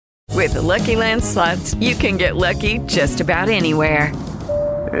With the Lucky Land Slots, you can get lucky just about anywhere.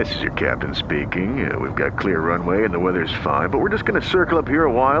 This is your captain speaking. We've got clear runway and the weather's fine, but we're just going to circle up here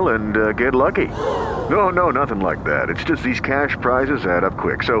a while and get lucky. No, nothing like that. It's just these cash prizes add up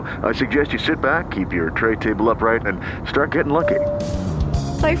quick. So I suggest you sit back, keep your tray table upright, and start getting lucky.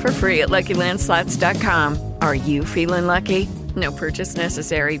 Play for free at LuckyLandSlots.com. Are you feeling lucky? No purchase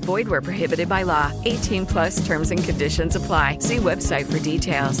necessary. Void where prohibited by law. 18 plus terms and conditions apply. See website for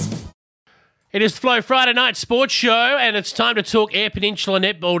details. It is the Flow Friday Night Sports Show, and it's time to talk Eyre Peninsula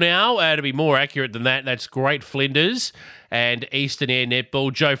Netball now. To be more accurate than that, that's Great Flinders and Eastern Eyre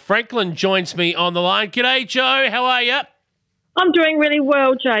Netball. Joe Franklin joins me on the line. G'day, Joe. How are you? I'm doing really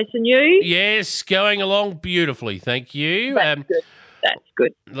well, Jason. You? Yes, going along beautifully. Thank you. That's good. That's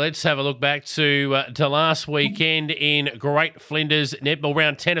good. Let's have a look back to last weekend in Great Flinders Netball.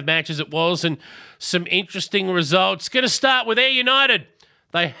 Round 10 of matches it was, and some interesting results. Going to start with Eyre United.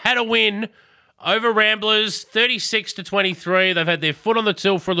 They had a win over Ramblers, 36-23. They've had their foot on the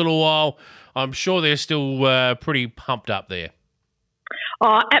till for a little while. I'm sure they're still pretty pumped up there.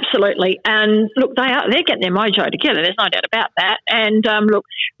 Oh, absolutely. And look, they're getting their mojo together. There's no doubt about that. And look,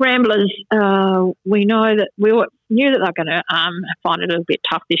 Ramblers, we know that knew that they're going to find it a little bit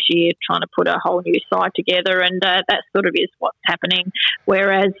tough this year, trying to put a whole new side together, and that sort of is what's happening.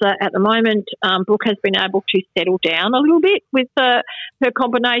 Whereas at the moment, Brooke has been able to settle down a little bit with her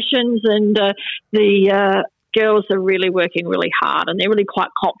combinations, and the girls are really working really hard, and they're really quite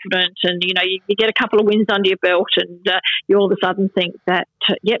confident. And you get a couple of wins under your belt, and you all of a sudden think that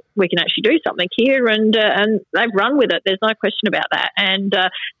yep, we can actually do something here, and they've run with it. There's no question about that. And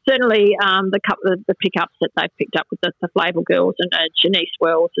certainly the couple of the pickups that they've picked up with the Flavel girls, and Janice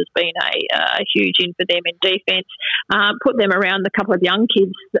Wells has been a huge in for them in defence. Put them around the couple of young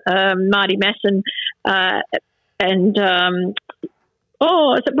kids, Marty Masson and.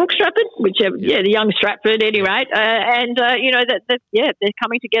 Is it Brooke Stratford? The young Stratford, at any rate. They're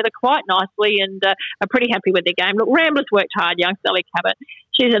coming together quite nicely, and are pretty happy with their game. Look, Ramblers worked hard. Young Sally Cabot,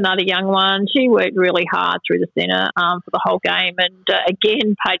 she's another young one. She worked really hard through the centre for the whole game. And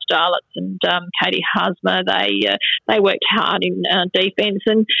again, Paige Darlitz and Katie Husmer, they worked hard in defence.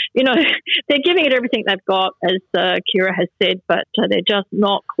 And, they're giving it everything they've got, as Kira has said, but they're just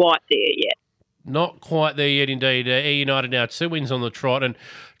not quite there yet. Not quite there yet, indeed. Eyre United now 2 wins on the trot and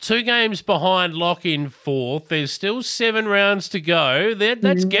 2 games behind Lock in 4th. There's still 7 rounds to go.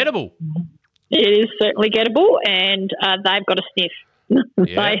 That's gettable. It is certainly gettable, and they've got a sniff. Yeah.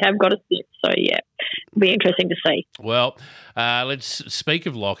 They have got a sniff. So, yeah, it'll be interesting to see. Well, let's speak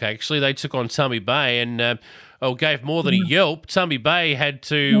of Lock, actually. They took on Tumby Bay and gave more than a yelp. Tumby Bay had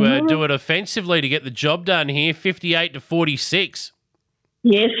to do it offensively to get the job done here, 58-46.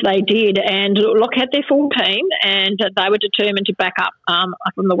 Yes, they did, and Lock had their full team, and they were determined to back up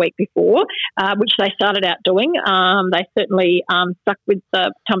from the week before, which they started out doing. They certainly stuck with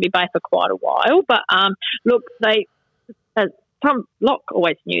Tumby Bay for quite a while, but Lock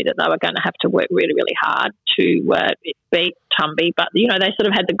always knew that they were going to have to work really, really hard to beat Tumby, but they sort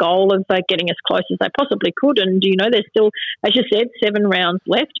of had the goal of getting as close as they possibly could, and there's still, as you said, 7 rounds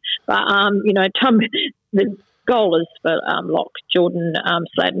left, but Tumby. The goalers for Lock, Jordan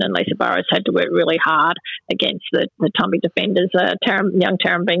Sladen and Lisa Burrows had to work really hard against the Tumby defenders. Young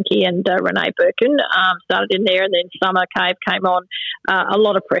Taryn Benke and Renee Birkin started in there, and then Summer Cave came on. A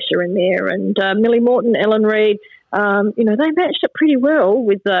lot of pressure in there, and Millie Morton, Ellen Reid, they matched it pretty well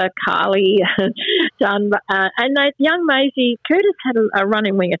with Carly Dunn. And young Maisie Curtis had a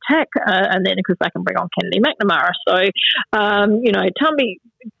running wing attack, and then of course they can bring on Kennedy McNamara. So, Tumby,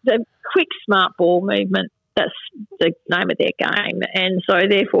 the quick, smart ball movement, that's the name of their game. And so,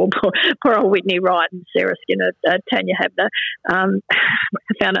 therefore, poor old Whitney Wright and Sarah Skinner, Tanya Habner,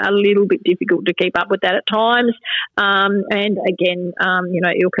 found it a little bit difficult to keep up with that at times. And again,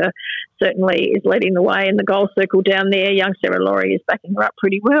 Ilka certainly is leading the way in the goal circle down there. Young Sarah Laurie is backing her up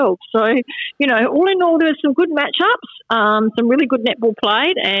pretty well. So, all in all, there's some good matchups, some really good netball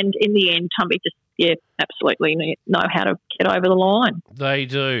played, and in the end, Tumby just, absolutely know how to get over the line. They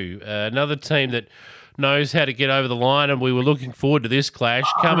do. Another team that knows how to get over the line, and we were looking forward to this clash.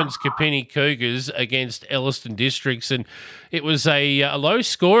 Cummins Kapini Cougars against Elliston Districts, and it was a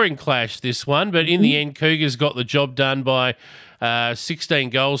low-scoring clash, this one, but in the end, Cougars got the job done by 16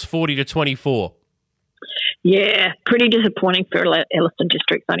 goals, 40-24. Yeah, pretty disappointing for Elliston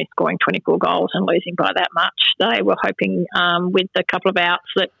Districts, only scoring 24 goals and losing by that much. They were hoping with the couple of outs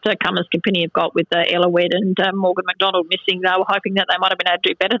that Cummins Company have got with Ella Wedd and Morgan McDonald missing, they were hoping that they might have been able to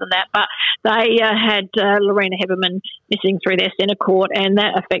do better than that. But they had Lorena Heberman missing through their centre court, and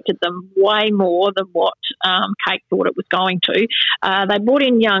that affected them way more than what Kate thought it was going to. They brought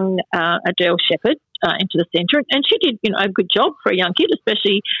in young Adele Shepherd into the centre, and she did, a good job for a young kid,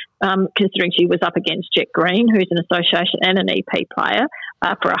 especially considering she was up against Jet Green, who's an association and an EP player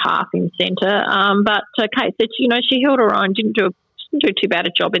for a half in centre. But Kate said, she held her own, didn't do too bad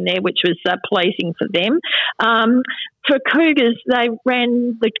a job in there, which was pleasing for them. For Cougars, they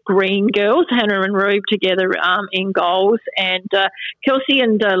ran the Green girls, Hannah and Rube, together in goals, and Kelsey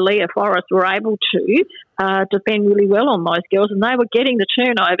and Leah Forrest were able to defend really well on those girls, and they were getting the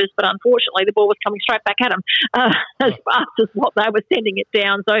turnovers, but unfortunately the ball was coming straight back at them as fast as what they were sending it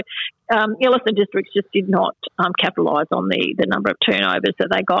down. So Elliston Districts just did not capitalise on the number of turnovers that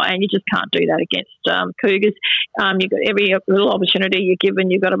they got, and you just can't do that against Cougars. You've got every little opportunity you're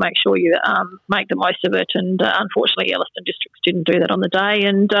given, you've got to make sure you make the most of it, and unfortunately Elliston Districts didn't do that on the day,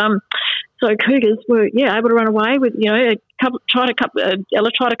 and so Cougars were able to run away with Ella tried a couple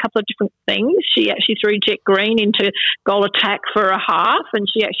of different things. She actually threw Jet Green into goal attack for a half, and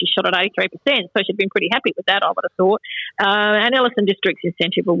she actually shot at 83%. So she'd been pretty happy with that, I would have thought. And Elliston District's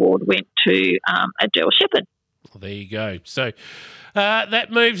incentive award went to Adele Shepherd. Well, there you go. So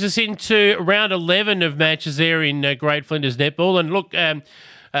that moves us into round 11 of matches there in Great Flinders Netball. And look,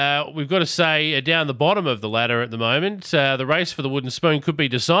 we've got to say down the bottom of the ladder at the moment, the race for the wooden spoon could be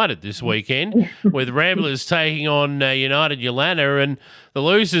decided this weekend with Ramblers taking on United Yolanda, and the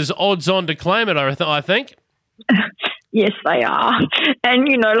losers odds on to claim it, I think. Yes, they are. And,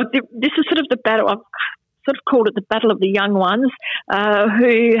 look, this is sort of the battle. I've sort of called it the battle of the young ones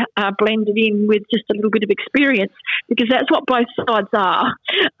who are blended in with just a little bit of experience, because that's what both sides are.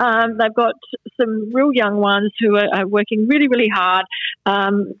 They've got some real young ones who are working really, really hard,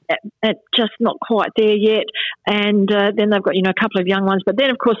 at just not quite there yet. And then they've got, a couple of young ones. But then,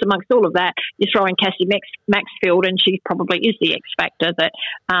 of course, amongst all of that, you throw in Cassie Maxfield, and she probably is the X factor that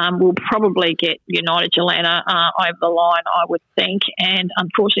will probably get United Yolanda over the line, I would think. And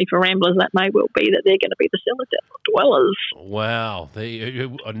unfortunately for Ramblers, that may well be that they're going to be the Dwellers. Wow.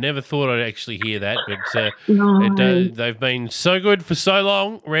 I never thought I'd actually hear that, but No. they've been so good for so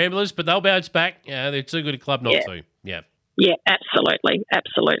long, Ramblers, but they'll bounce back. They're too good a club not to. Yeah. Yeah, absolutely.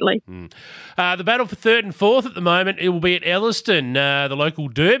 The battle for third and fourth at the moment, it will be at Elliston, the local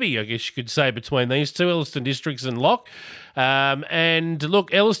derby, I guess you could say, between these two, Elliston Districts and Lock. And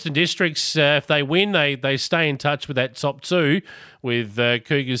look, Elliston Districts, if they win, they stay in touch with that top two, with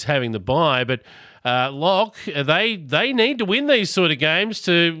Cougars having the bye. But Lock, they need to win these sort of games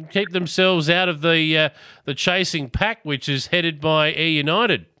to keep themselves out of the chasing pack, which is headed by Air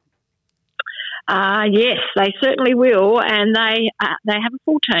United. Yes, they certainly will, and they have a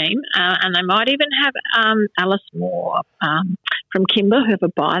full team, and they might even have Alice Moore from Kimber, who have a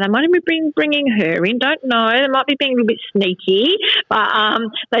bye. They might even be bringing her in. Don't know. They might be being a little bit sneaky, but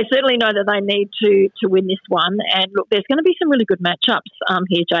they certainly know that they need to win this one. And look, there's going to be some really good matchups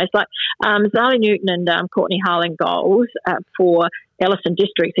here, Jace. Like Zali Newton and Courtney Harlan goals for Elliston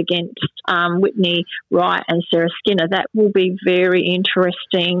Districts against Whitney Wright and Sarah Skinner. That will be very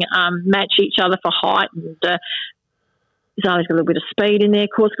interesting. Match each other for height, and Zali's got a little bit of speed in there,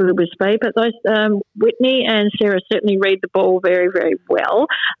 Court's got a little bit of speed, but those Whitney and Sarah certainly read the ball very, very well.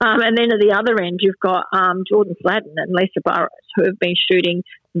 And then at the other end, you've got Jordan Fladden and Lisa Burrows, who have been shooting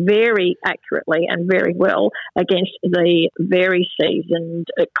very accurately and very well against the very seasoned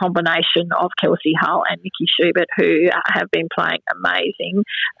combination of Kelsey Hull and Nikki Schubert, who have been playing amazing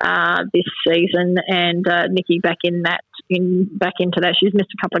this season. And Nikki back into that. She's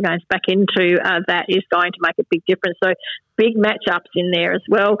missed a couple of games. Back into that is going to make a big difference. So big matchups in there as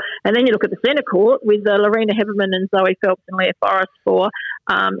well. And then you look at the centre court with Lorena Heberman and Zoe Phelps and Leah Forrest for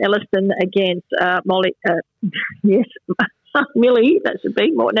Elliston against Molly. Yes. Millie, that should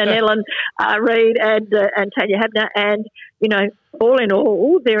be Morton and Ellen Reid and Tanya Habner. And, all in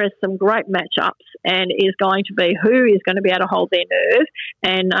all, there are some great matchups, and is going to be who is going to be able to hold their nerve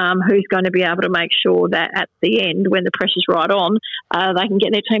and who's going to be able to make sure that at the end, when the pressure's right on, they can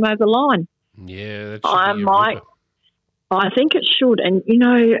get their team over the line. Yeah, that should be a ripper. I think it should. And,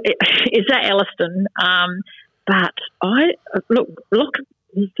 is that Elliston? But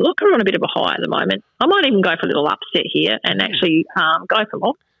Lock are on a bit of a high at the moment. I might even go for a little upset here and actually go for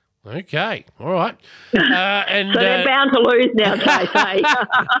Lock. Okay, all right. So they're bound to lose now, Trace.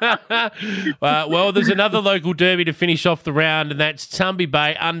 Well, there's another local derby to finish off the round, and that's Tumby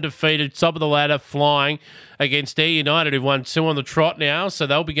Bay, undefeated, top of the ladder, flying against Ayr United, who've won 2 on the trot now, so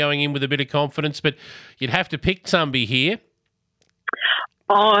they'll be going in with a bit of confidence, but you'd have to pick Tumby here.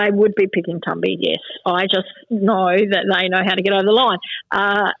 I would be picking Tumby, yes. I just know that they know how to get over the line.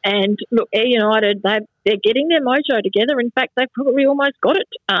 And look, Ayr United, they're getting their mojo together. In fact, they've probably almost got it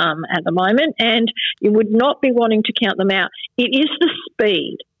at the moment, and you would not be wanting to count them out. It is the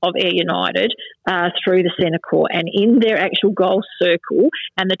speed of Ayr United through the centre court and in their actual goal circle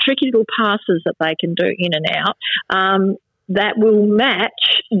and the tricky little passes that they can do in and out. That will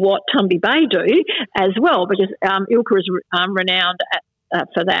match what Tumby Bay do as well, because Ilka is renowned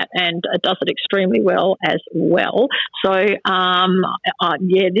for that and does it extremely well as well. So,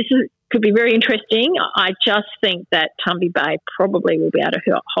 this could be very interesting. I just think that Tumby Bay probably will be able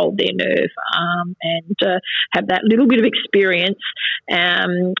to hold their nerve and have that little bit of experience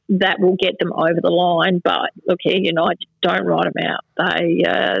that will get them over the line. But look here, United, don't write them out.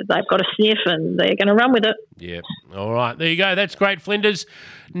 They've got a sniff and they're going to run with it. Yeah. All right. There you go. That's great, Flinders.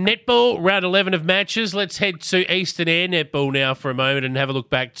 Netball, round 11 of matches. Let's head to Eastern Air Netball now for a moment and have a look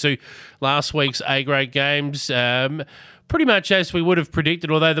back to last week's A-grade games. Pretty much as we would have predicted,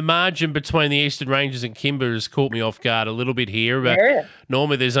 although the margin between the Eastern Rangers and Kimber has caught me off guard a little bit here. Yeah.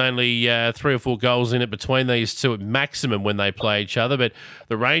 Normally there's only 3 or 4 goals in it between these two at maximum when they play each other, but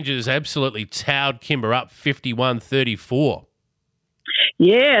the Rangers absolutely towed Kimber up 51-34.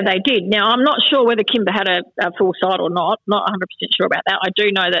 Yeah, they did. Now, I'm not sure whether Kimber had a full side or not 100% sure about that. I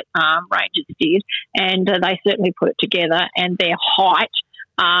do know that Rangers did, and they certainly put it together, and their height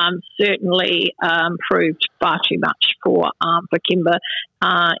certainly proved far too much for Kimber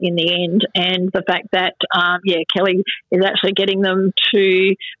in the end. And the fact that, Kelly is actually getting them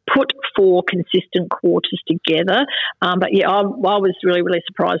to put 4 consistent quarters together. I was really, really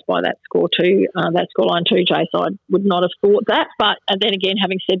surprised by that score too, that scoreline too, Jace. I would not have thought that. But then again,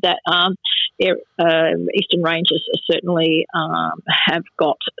 having said that, Eastern Rangers certainly have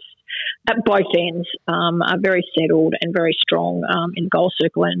got at both ends are very settled and very strong in the goal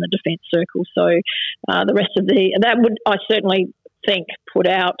circle and in the defence circle. So the rest of that would, I certainly think, put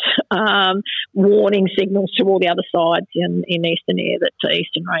out warning signals to all the other sides in Eastern Air that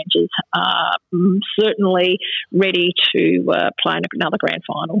Eastern Rangers are certainly ready to play in another grand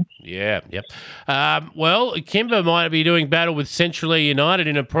final. Yeah, yep. Well, Kimber might be doing battle with Central Air United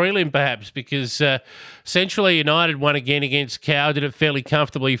in a prelim perhaps, because Central Air United won again against Cow, did it fairly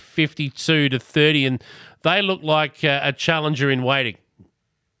comfortably 52-30, and they look like a challenger in waiting.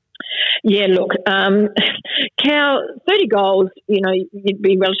 Yeah, look, Cow, 30 goals, you'd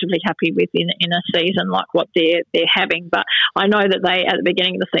be relatively happy with in a season like what they're having. But I know that they, at the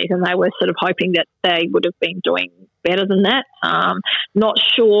beginning of the season, they were sort of hoping that they would have been doing better than that. Not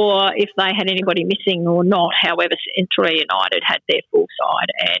sure if they had anybody missing or not. However, Central United had their full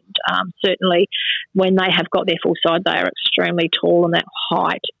side, and certainly when they have got their full side, they are extremely tall, and that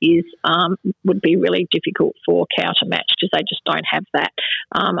height is would be really difficult for Cow to match because they just don't have that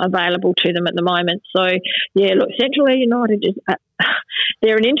available to them at the moment. So, yeah, look, Central United is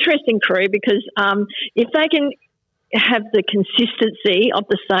they're an interesting crew because if they can have the consistency of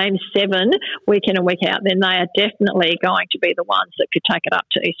the same 7 week in and week out, then they are definitely going to be the ones that could take it up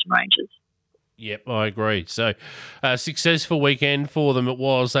to Eastern Rangers. Yep, I agree. So, successful weekend for them it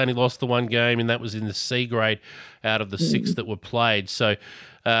was. They only lost the 1 game, and that was in the C grade out of the 6 that were played. So,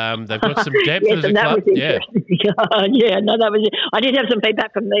 they've got some depth yes, as a club. Yeah, that was it. I did have some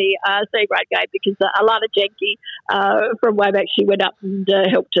feedback from the C grade game because Alana Jenke from way back, she went up and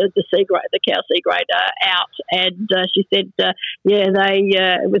helped the C grade, the Cow C grade out, and she said,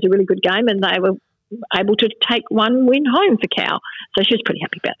 it was a really good game, and they were able to take 1 win home for Cow. So she was pretty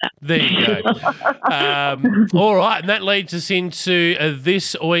happy about that. There you go. All right, and that leads us into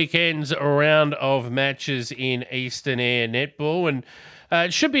this weekend's round of matches in Eastern Air Netball, and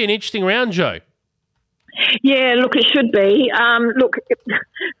it should be an interesting round, Joe. Yeah, look, it should be. Look,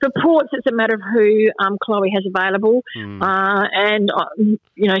 for Ports, it's a matter of who Chloe has available. And,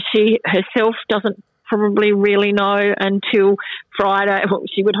 she herself doesn't probably really know until Friday. Well,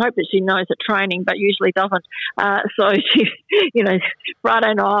 she would hope that she knows at training, but usually doesn't. So she,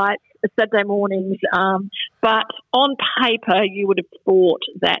 Friday night, Saturday mornings. But on paper, you would have thought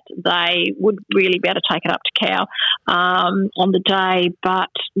that they would really be able to take it up to Cow on the day.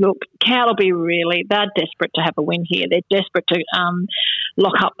 But look, Cow will be they're desperate to have a win here. They're desperate to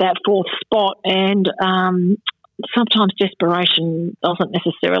lock up that 4th spot, and sometimes desperation doesn't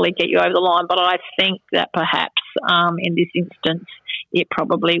necessarily get you over the line, but I think that perhaps in this instance it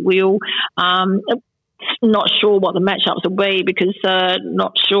probably will. Not sure what the matchups will be because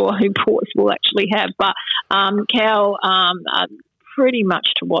not sure who Ports will actually have, but Cal are pretty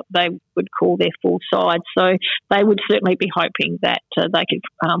much to what they would call their full side, so they would certainly be hoping that they could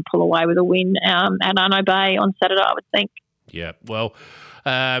pull away with a win at Arno Bay on Saturday, I would think. Yeah, well,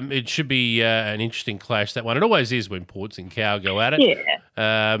 it should be an interesting clash, that one. It always is when Ports and Cal go at it.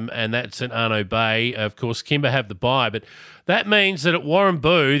 Yeah. And that's at Arno Bay. Of course, Kimber have the bye, but that means that at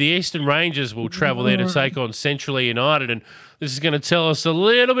Warrnambool, the Eastern Rangers will travel there to take on Central Air United, and this is going to tell us a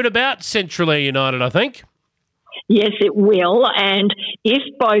little bit about Central Air United, I think. Yes, it will. And if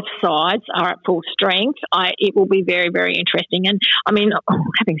both sides are at full strength, it will be very, very interesting. And, I mean,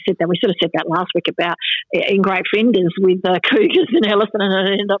 having said that, we sort of said that last week about in Great Flinders with Cougars and Ellison, and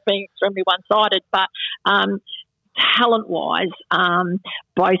it ended up being extremely one-sided. But talent-wise,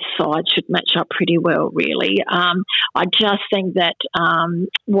 both sides should match up pretty well, really. I just think that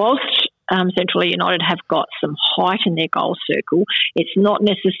whilst Central United have got some height in their goal circle, it's not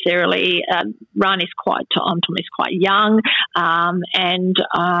necessarily Run is quite young, and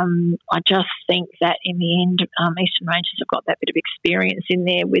I just think that in the end, Eastern Rangers have got that bit of experience in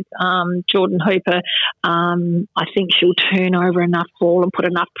there with Jordan Hooper. I think she'll turn over enough ball and put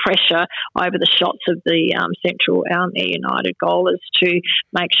enough pressure over the shots of the Central Air United goalers to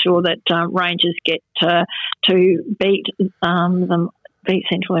make sure that Rangers get to beat them. Beat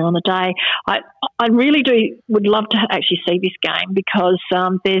Central Air on the day. I really would love to actually see this game because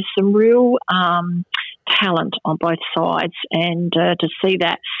there's some real talent on both sides, and to see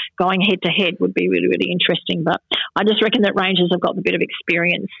that going head to head would be really, really interesting. But I just reckon that Rangers have got the bit of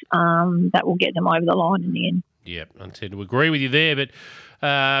experience that will get them over the line in the end. Yeah, I tend to agree with you there, but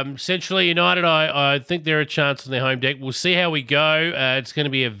Central United, I think they're a chance on their home deck. We'll see how we go. It's going to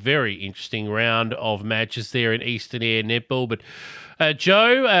be a very interesting round of matches there in Eastern Air Netball, but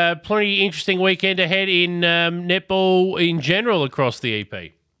Joe, plenty interesting weekend ahead in netball in general across the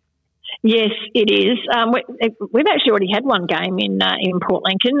EP. Yes, it is. We've actually already had one game in Port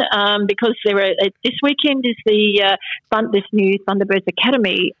Lincoln because this weekend is this new Thunderbirds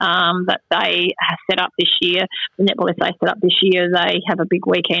Academy that they have set up this year. The Netball SA set up this year. They have a big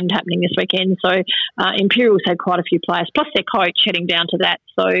weekend happening this weekend. So Imperials had quite a few players, plus their coach heading down to that.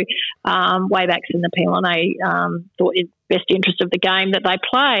 So Waybacks in the PLNA thought it best interest of the game that they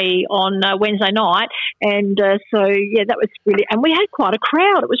play on Wednesday night. And so, yeah, that was really... And we had quite a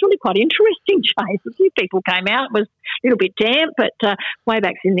crowd. It was really quite interesting, Chase. A few people came out. It was a little bit damp, but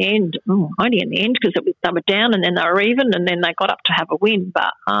Waybacks in the end, only in the end, because they were down and then they were even and then they got up to have a win.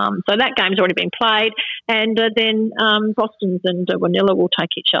 But so that game's already been played. And then Boston's and Wanilla will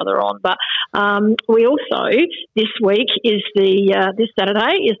take each other on. But we also, this week is this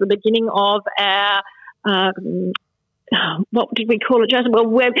Saturday is the beginning of our... what did we call it, Jason? Well,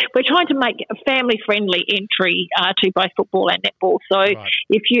 we're trying to make a family-friendly entry to both football and netball. So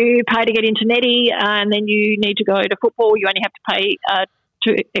if you pay to get into netty and then you need to go to football, you only have to pay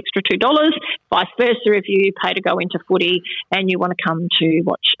extra $2. Vice versa, if you pay to go into footy and you want to come to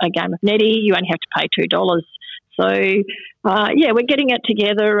watch a game of netty, you only have to pay $2. So, we're getting it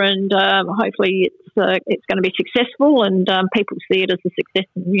together, and hopefully it's going to be successful, and people see it as a success.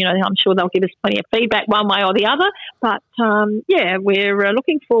 And, I'm sure they'll give us plenty of feedback one way or the other. But, we're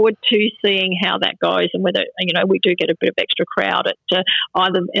looking forward to seeing how that goes and whether, we do get a bit of extra crowd at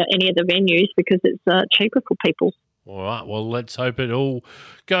either any of the venues because it's cheaper for people. All right, well, let's hope it all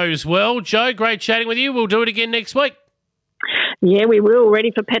goes well. Joe, great chatting with you. We'll do it again next week. Yeah, we will.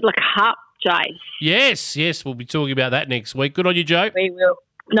 Ready for Pedler Cup, Jace. Yes, we'll be talking about that next week. Good on you, Joe. We will.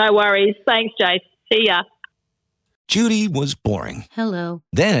 No worries. Thanks, Jace. See ya. Judy was boring. Hello.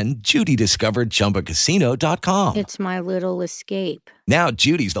 Then Judy discovered ChumbaCasino.com. It's my little escape. Now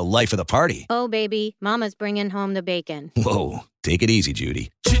Judy's the life of the party. Oh, baby, mama's bringing home the bacon. Whoa, take it easy,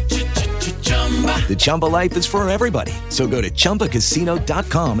 Judy. The Chumba life is for everybody. So go to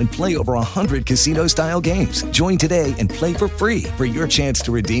ChumbaCasino.com and play over 100 casino-style games. Join today and play for free for your chance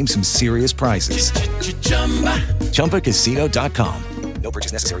to redeem some serious prizes. ChumbaCasino.com. No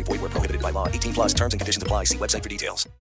purchase necessary. Void where prohibited by law. 18+ terms and conditions apply. See website for details.